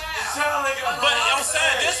of your child. Child ain't got But I'm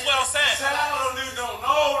saying, this is what I'm saying. Child don't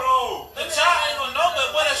know though. The child ain't gonna know,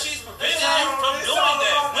 but what if she's preventing you from doing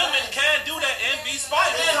that? Women can do that and be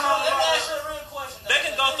spiteful. let me ask you a real question. They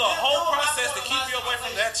can go through a whole process to keep you away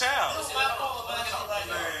from that child. This is my point about it right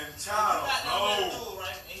now. Man, child, You got nothing to no. do,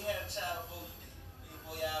 right? And he had a child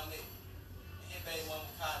before y'all met. And his baby mama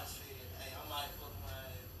called and said, hey, I might fuck around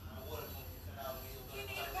and my water gonna get cut out. You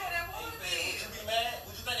need to pay that woman Would bill. you be mad?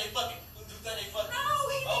 Would you think they fucking? Would you think they fucking? No,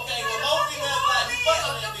 he need to Okay, pay well, the most fucking females like you fucking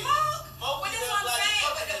woman that bill. bitch. The fuck? Most But that's females what I'm like you saying.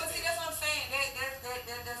 fucking But that see, that's what I'm saying.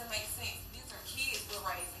 That doesn't make sense. These are kids we're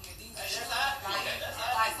raising here. These are Hey, children. that's how I feel. That's how I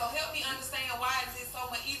Like, so help me understand why is it so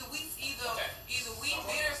much? Either we bitter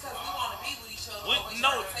because we want to be with each other. We, or we no,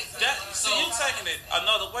 trying to take that, something see, you taking it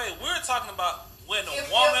another way. We're talking about when a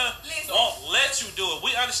If- woman listen. won't let you do it.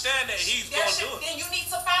 We understand that he's That gonna shit, do it. then you need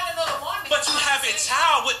to find another woman. But you have a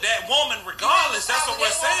child with that woman regardless. That's what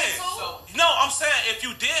we're saying. No, I'm saying if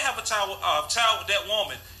you did have a child with that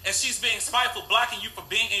woman and she's being spiteful, blocking you from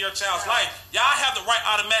being in your child's life, y'all have the right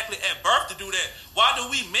automatically at birth to do that. Why do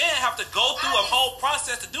we men have to go through a whole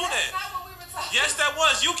process to do that? That's not what we were talking Yes, that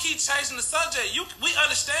was. You keep changing the subject. We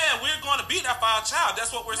understand we're going to be there for our child.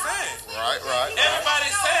 That's what we're saying. Right.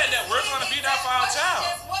 Everybody's saying that we're going to be there for our child.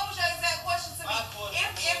 What was your exact question to me? My question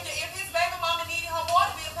If his baby mama needed her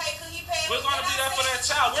water bill paid, could he pay We're gonna be there for that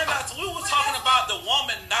child. We were talking about the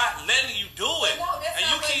woman not letting you do it. And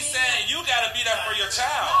you keep saying you gotta be there for your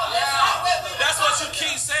child. That's what you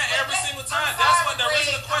keep saying every single time. That's what the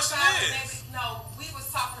original question is. No, we was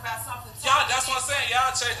talking about something. Y'all, that's what I'm saying.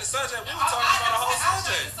 Y'all changed the subject. We were talking about the whole subject.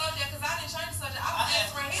 I changed the subject because I didn't change the subject. I was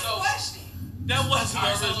answering his question. That wasn't the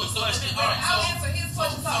original question. I'll answer his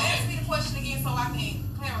question. So ask me the question again so I can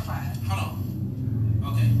clarify. Hold on.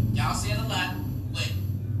 Okay, y'all said a lot, but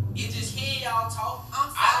it just hear y'all talk.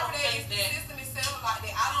 I'm sorry that the system is set up like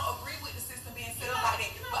that. I don't agree with the system being set up like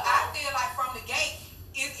that. But I feel like from the gate,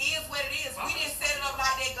 it is what it is. We didn't set it up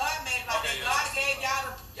like that. God made it like that.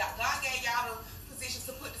 God gave y'all the position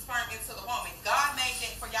to put the sperm into the woman. God made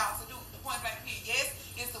that for y'all to do. The point blank period. Yes,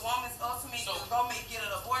 it's the woman's ultimate to go get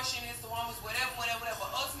an abortion. It's the woman's whatever.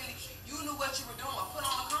 But ultimately, you knew what you were doing. Put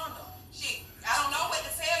on a condom. Shit, I don't know what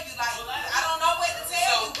to tell you. Like, I don't know what to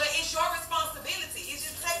tell you, but it's your responsibility. It's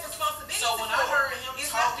just take responsibility. So when I heard him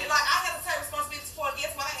talking, like I had to take responsibility for it.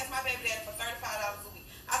 Guess what? I asked my baby daddy for $35 a week.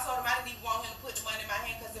 I told him I didn't even want him to put the money in my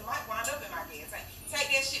hand because it might wind up in my gas tank.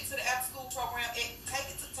 Take that shit to the after school program. Take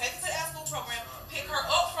it to the after school program. Pick her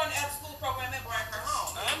up from the after school program and bring her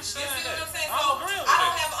home. I understand you see that. what I'm saying? I'm So agreeing with I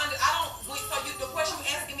don't that. have the question you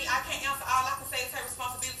asking me, I can't answer. All I can say is take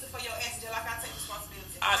responsibility for your ass, just like I take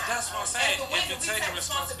responsibility. That's what I'm saying. If you're taking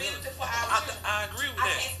responsibility for our children. I agree with I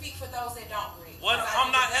that. can't speak for those that don't agree. I'm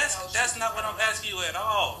not asking. That's not what I'm asking you at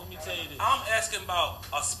all. Let me tell you this. I'm asking about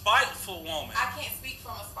a spiteful woman. I can't speak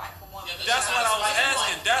from a spiteful woman. That's what I was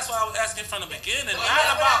asking. That's what I was asking from the beginning. But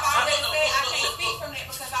Not about. I've already said I can't speak from that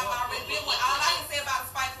because I've already been with. All I can say about a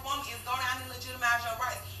spiteful woman is go down and legitimize your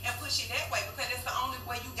rights and push it that way because that's the only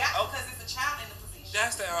way you got because it's a child in the position.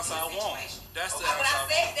 That's the answer I want. That's the But answer I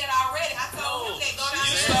said that already. I told him that go down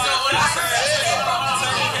You and started what I said. legitimize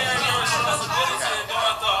Taking care of your responsibility and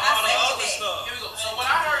going through all the other stuff. Here we go. So what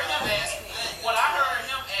I heard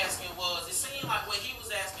him asking was, it seemed like what he was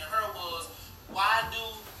asking her was, why do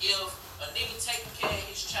if a nigga taking care of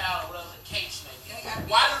his child or whatever the case may be,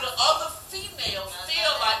 why do the other females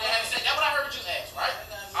feel like they have sex? That's what I heard you ask, right?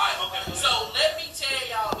 All right. Okay. So let me tell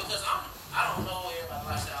y'all because I don't know everybody's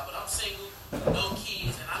lifestyle, but I'm single, no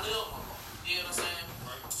kids, and I live with my mom. You know what I'm saying?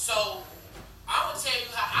 So I'm gonna tell you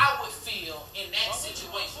how I would feel in that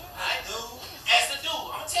situation. Right? As the dude,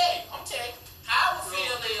 I'm gonna tell you how I would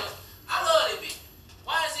feel is I love this bitch.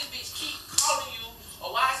 Why does this bitch keep calling you,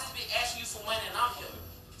 or why is this bitch asking you for money and I'm here?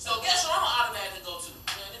 So guess what I'm gonna automatically go to?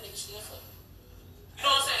 Man, that nigga still fucking. You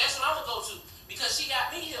know what I'm saying? That's what I'm gonna go to because she got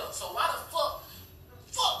me here. So why the fuck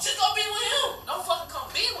just go be with him? Don't fucking come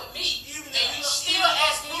be with me. And you still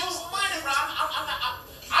asking you for money, bro.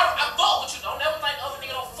 I fuck with you. Don't never think the other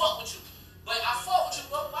nigga don't fuck with you. But I fuck with you,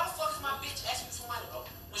 bro. Why the fuck is my bitch asking me for money, bro?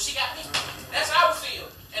 When she got me. That's how I would feel.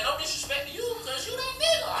 And no disrespect to you, because you that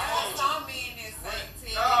nigga. I fuck with you. Some men that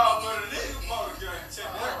say, No, but a nigga probably can't check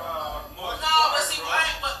that more. No, but see, why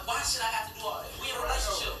should I have to do all that? We in a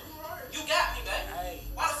relationship. You got me, baby.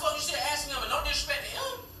 Why the fuck you still asking him and no disrespect to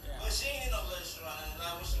him? But she ain't in no relationship right now.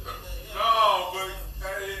 Like, when she get the, No, but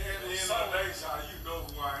at the end of the day, child, you know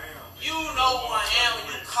who I am. You know who I am and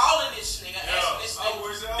you calling this nigga, asking this nigga.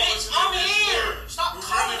 Bitch, I'm here. Stop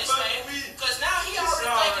calling this man. Because now he already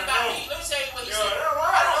thinking about me. Let me tell you what he said.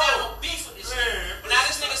 I don't have no beef with this nigga. But now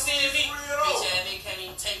this nigga sending me, bitch, that nigga can't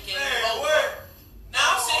even take care of me.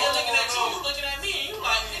 Now I'm sitting here looking at you, you looking at me, and you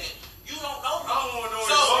like, nigga, you don't know me.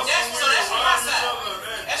 So that's from my side.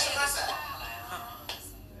 That's from my side.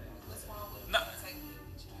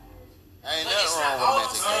 Ain't But nothing it's wrong not all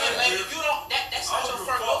with I'm romantic saying, baby. You don't. That's not your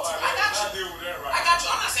first go-to. I got you. I got you.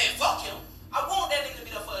 I'm not saying fuck him. I want that nigga to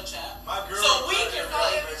be there for a child. So we can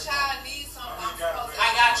relate. every child needs something. I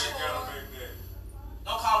got you.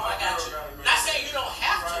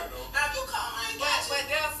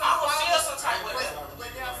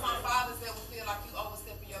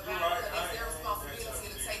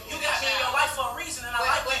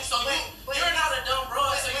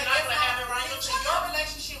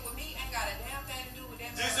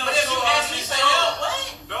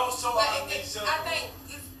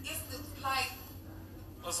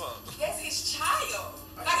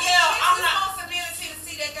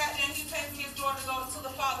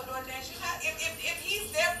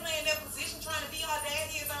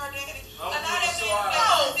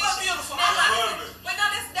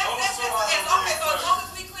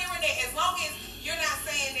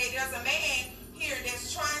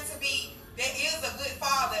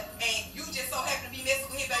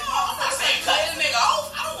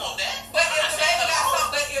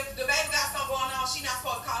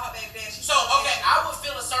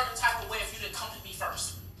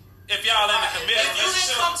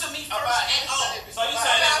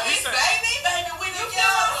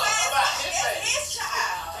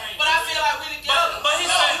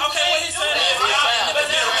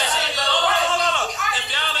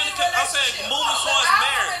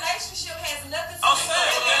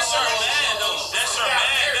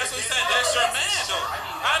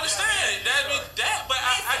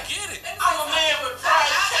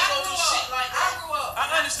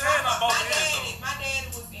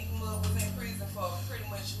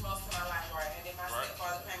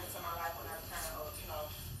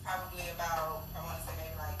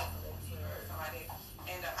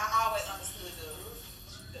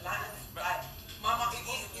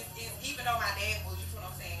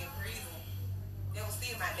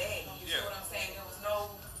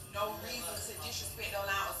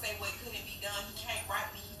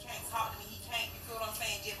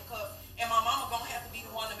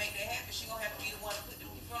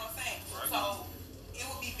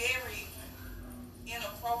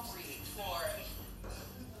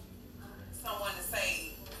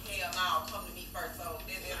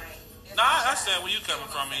 understand where you coming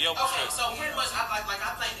from in your Okay, perspective. so pretty much, I think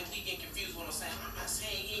that we get confused when I'm saying. I'm not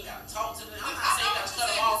saying you ain't got to talk to them. I'm not saying you got to cut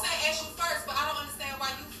them off. You say ask you first, but I don't understand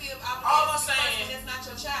why you feel All I'm obligated saying- when it's not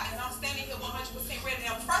your child. And I'm standing here 100% ready.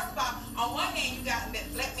 Now, first of all, on one hand, you got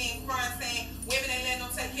black men crying saying women ain't letting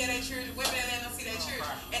them take care of their children, women ain't letting them see their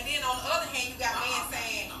children. And then on the other hand, you got men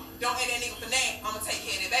saying, don't let that nigga for that, I'm gonna take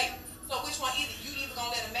care of that baby. So which one is it? You either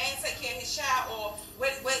gonna let a man take care of his child, or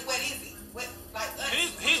what is it? What, like,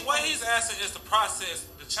 What he's asking is the process,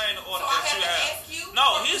 the chain of order So I that you have to have. ask you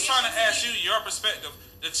No, for he's trying to permission to ask you your perspective,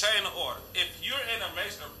 the chain of order. If you're in a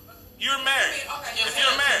major, you're married. Okay. If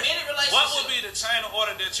you're married, Committed relationship. what would be the chain of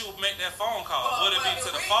order that you would make that phone call? Would it be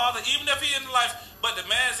to the father, even if he in the life, but the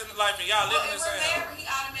man's in the life and y'all living in the If we're same house? married, he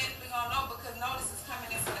automatically gonna know because notice is coming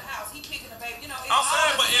into the house. He picking the baby. You know, I'm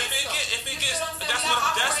saying, but if it gets,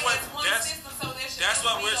 that's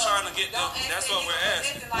what we're trying to get. That's what we're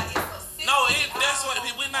asking. No, that's what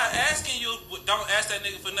we're not asking you. Don't ask that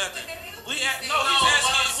nigga for nothing. He's asking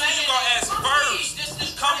who you gonna ask first.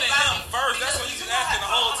 Come to him first. That's what he's asking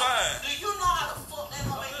the whole time. Do you know how the fuck that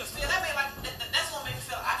gonna make me feel? That make that's gonna make me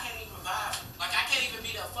feel I can't even provide. Like I can't even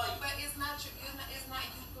be there for you. But it's not you. It's not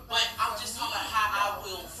you. But I'm just talking about how I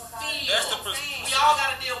will feel. That's the we all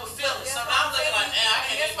gotta deal with feelings. So now I'm looking like, man, I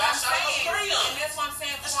can't even buy shot for free. And that's what I'm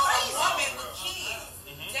saying. That's For crazy. a woman with kids,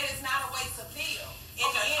 that is not a way to feel. At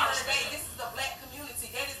the end of the day, this is a black community.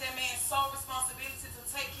 That is that man's sole responsibility to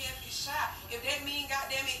take care of his child. If that mean,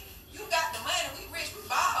 goddamn it, you got the money, we rich, we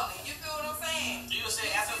balling. You feel what I'm saying? You would say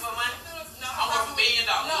asking for money? No, I'm worth $1 million.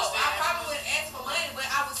 No, I probably wouldn't ask for money, but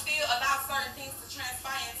I would still allow certain things to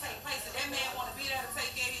transpire and take place. If that man want to be there to take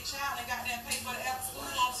care of his child and goddamn pay for the after school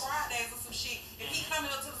on Fridays or some shit, if he coming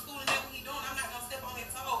up to the school and that's what he doing, I'm not gonna step on his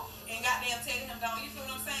toe and goddamn tell him don't. You feel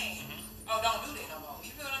what I'm saying? Oh, don't do that no more. You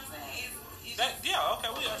feel what I'm saying? Yeah, okay,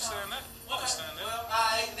 we understand that. We understand that. Well,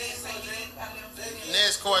 I ain't this so that.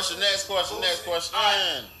 Next question. Oh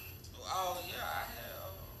yeah, I had.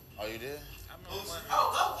 Oh, you did? I remember one.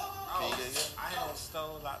 Can you get it? I had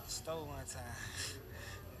stole one time.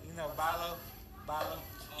 You know, Balo.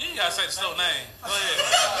 You ain't gotta say the store name. Go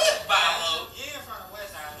ahead. Balo. Yeah, from the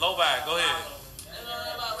west side. Low buy. Go ahead.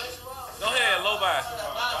 Go ahead, low buy.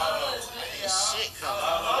 Shit, come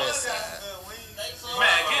on.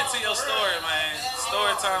 Man, get to your story, man.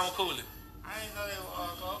 Story time with Cooley. I didn't know they were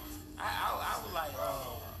all go. I was like,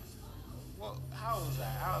 what? How old was I?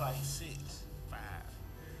 I was like 6, 5.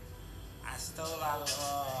 I stole out of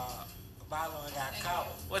a bottle and got caught.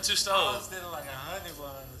 What you I stole? was stealing like 100 bun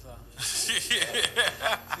or something.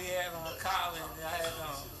 Yeah. She had on a collar and I had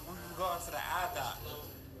on. We were going to the eye doctor.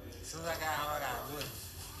 As soon as I got home, I got good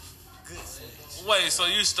snitch. Wait, so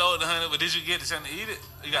you stole the 100, but did you get the chance to eat it?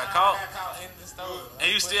 You got caught? I got caught in the store. And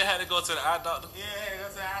you still had to go to the eye doctor? Yeah, go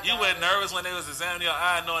to the eye doctor. You were nervous when they was examining your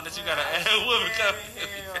eye knowing that you got an ass woman coming.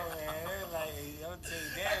 Hell, man. They was like, I'm telling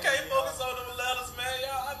you that. I can't focus on them letters, man.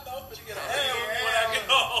 Y'all, I know I'm finna get an ass whooping when I get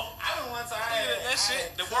home. I done one time. That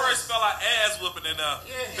shit, the words spell like ass whooping in there.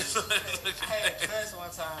 Yeah. I had a cuss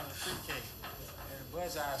one time in pre-K. And the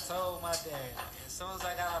bus driver told my dad. As soon as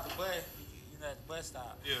I got out the bus, you know, at the bus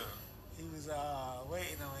stop. Yeah. He was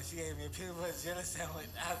waiting on me. She gave me a peanut butter jelly sandwich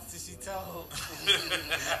after she told.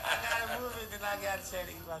 I got to move it, then I got a chance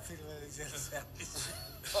to eat my peanut butter jelly sandwich.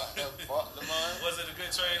 Fuck the man. Was it a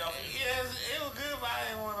good trade off? Yeah, it was good, but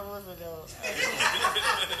I didn't want to whip it though.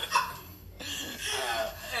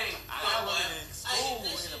 Hey, I was in school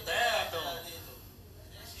in the bathroom.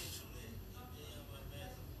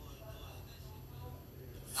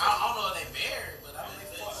 I don't know if they married, but I mean,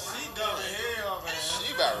 She dumb as hell, man. She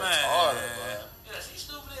about retarded, bro. yeah, she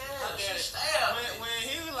stupid as hell. She stabbed. When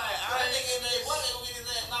he was like, I think they made one nigga get his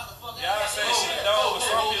ass knocked the fuck out. Y'all say she know,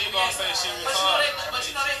 some people gonna say she retarded. But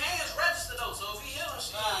you know their hands register though, so if he hit him,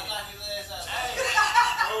 she Knock his ass out.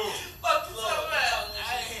 fuck you talking about.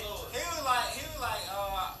 he was like,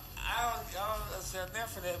 I don't sell nothing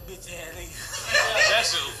for that bitch ass nigga. That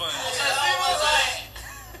shit was funny.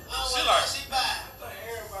 She like, she buy.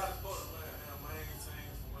 Everybody put a main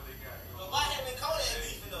team for what they got. But why have been Kodak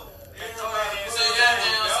beefing though? So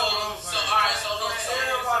goddamn, so alright, so look,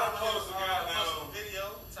 Everybody post a goddamn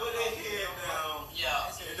Video. put their head down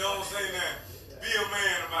yeah. and don't say nothing. Be a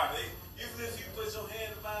man about it. Even if you put your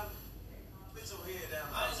hand about it, put your head down.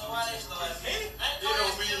 I don't know why they started. It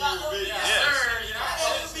don't mean you a bitch.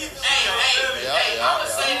 Yes. Hey, I'ma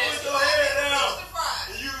say this. Put your head down.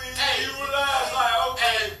 You realize like,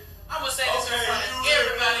 okay, I'ma say this in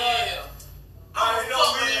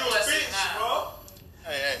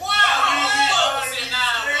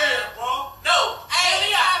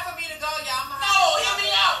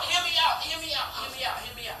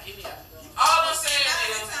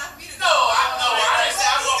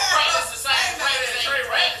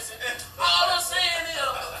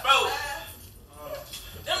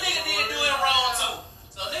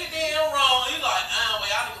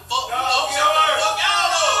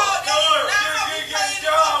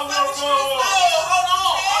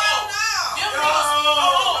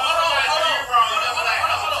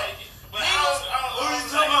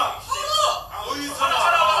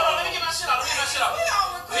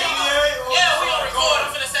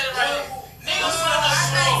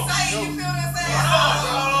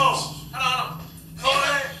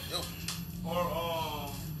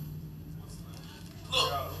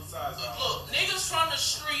Look, niggas from the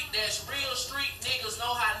street that's real street niggas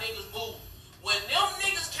know how niggas move. When them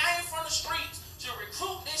niggas came from the streets to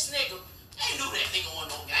recruit this nigga, they knew that nigga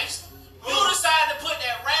wasn't no gangster. You decided to put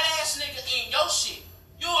that rat ass nigga in your shit.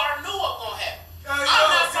 You already knew what was gonna happen. I'm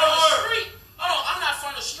not from the street. Hold on, I'm not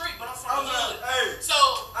from the street, but I'm from the hood. So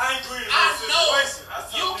I agree. I know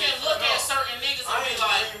you can look at certain niggas and be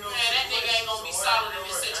like, man, that nigga ain't gonna be solid in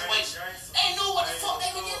this situation. They knew what the fuck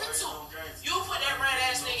they were getting into. You put that rat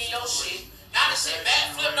ass nigga in your shit. Now the shit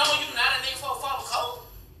backflipped on you. Now that nigga for follow code.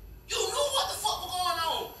 You knew what the fuck was going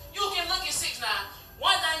on. You can look at 6ix9ine.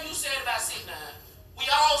 One thing you said about 6ix9ine, we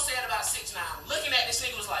all said about 6ix9ine. Looking at this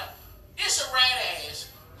nigga was like, this a rat ass,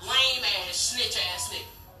 lame ass, snitch ass nigga.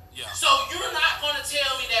 Yeah. So you're not gonna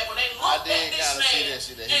tell me that when they looked at this man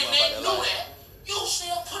and they knew that, you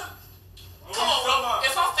still put him. Come on, bro.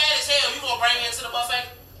 If I'm fat as hell, you gonna bring me into the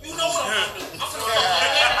buffet? You know what I'm gonna do. I'm gonna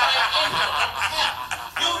everybody in here.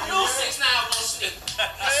 You knew 6ix9ine was gonna sneak.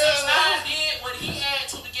 6ix9ine did what he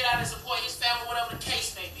had to get out and support his family, whatever the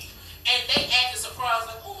case may be. And they acted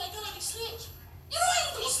surprised, like, oh my God, he snitched. You know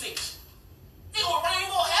he was gonna snitch. Nigga with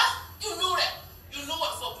rainbow hair, you knew that. You knew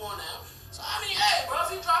what the fuck going on. So I mean, hey, bro,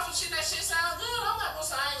 if you drop some shit, that shit sound good. I'm not gonna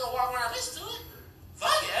say I ain't gonna walk around and listen to it.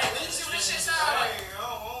 Fuck it, hey, let's see what this shit sound like.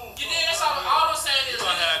 You did, that's all I'm saying is,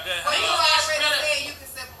 But you already said you can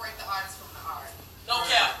separate the artist from the art. No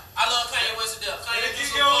cap. I love Kanye West to death. Kanye Get do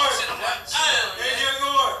some bullshit. I'm like, Get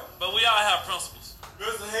going. But we all have principles.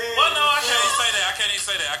 Well, no, I can't even say that. I can't even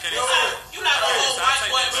say that. I can't even say that. You not the whole white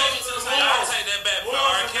boy bring me to the same. I take that back. For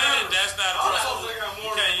R. Kelly, that's not a principle. You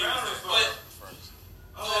can't use it. But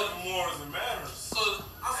I love the morals and manners. so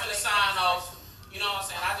I'm finna sign off. You know what I'm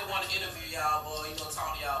saying? I just want to interview y'all, boy. You know,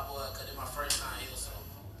 talk to y'all, boy, because it's my first time here, so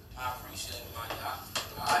I appreciate it, my God.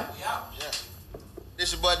 All right, we out. Yeah.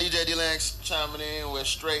 This your boy DJ D-Lanx chiming in with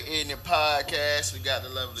Straight Ignorant Podcast. We got the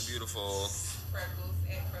lovely, beautiful.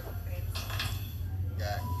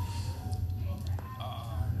 Got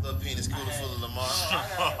Little Penis Cooler full of Lamar.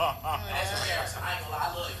 That's embarrassing. I ain't gonna lie.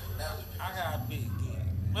 I love you. I got a big dick.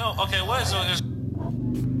 Well, okay, what is your